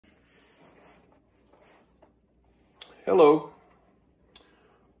Hello.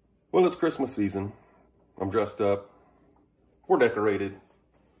 Well, it's Christmas season. I'm dressed up. We're decorated.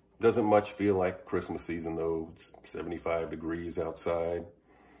 Doesn't much feel like Christmas season though. It's 75 degrees outside.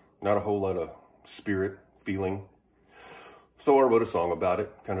 Not a whole lot of spirit feeling. So I wrote a song about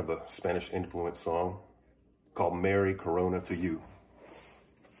it, kind of a Spanish influence song called Merry Corona to You.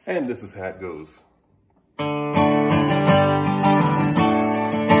 And this is how it goes.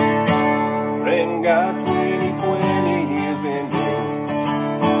 Thank God 2020 is ending.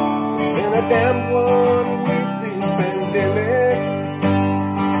 It's been a damn one with this pandemic.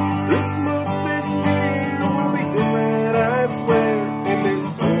 Christmas this year will be different, I swear, in this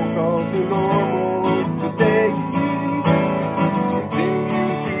so-called new normal today.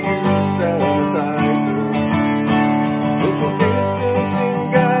 Continue to use sanitizer. Social distancing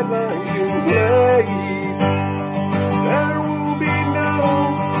guidelines in place. There will be no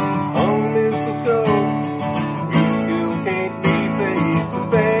mistletoe. We still can't be face to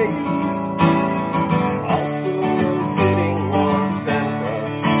face. Also no sitting on Santa.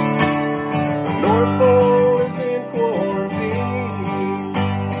 The North Pole is in quarantine.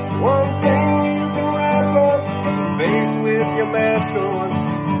 One thing you can wrap up is a face with your mask on.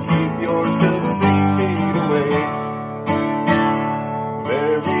 Keep yourself 6 feet away.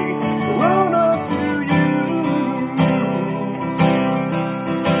 Merry Corona to you.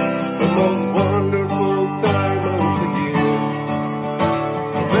 The most wonderful time of the year.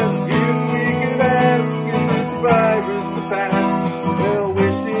 The best gift we could ask is this virus to pass. Well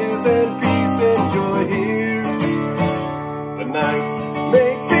wishes and peace and joy here. The nights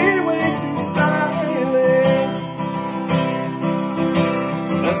make me way too silent.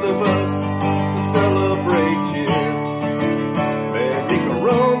 Less of us to celebrate here. Merry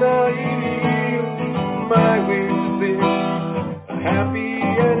Corona it is. My wish is this. A happy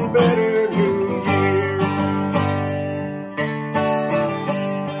and better new year.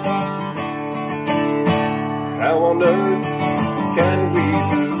 How on earth can we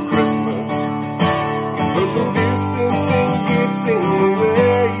do Christmas? Social distancing gets in the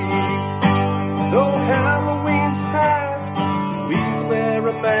way. Though Halloween's past, please wear a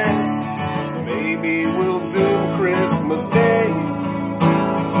mask. Maybe we'll Zoom Christmas Day.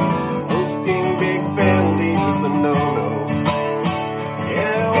 Hosting big families is a no-no.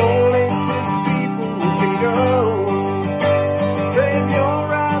 Yeah, only 6 people can go. Save your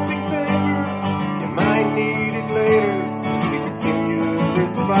wrapping paper, you might need it later as we continue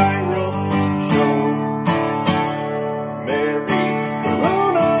this viral show. Merry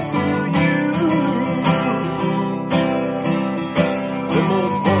Corona to you. The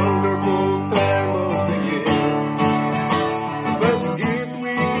most wonderful time of the year. The best gift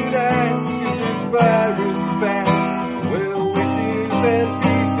we could ask is this virus to pass. Well wishes and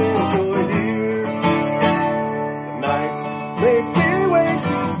peace and joy here. The nights make me way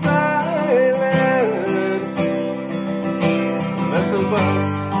too silent. Less of us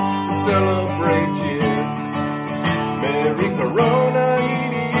to celebrate here. Merry Corona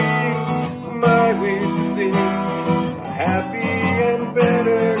it is. My wish is this. A happy and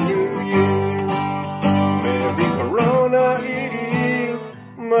better new year. Merry Corona it is.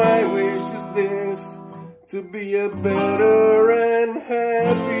 My wish is this. To be a better and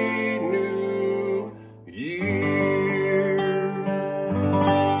happy new year.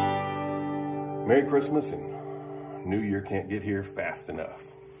 Merry Christmas and New Year can't get here fast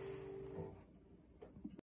enough.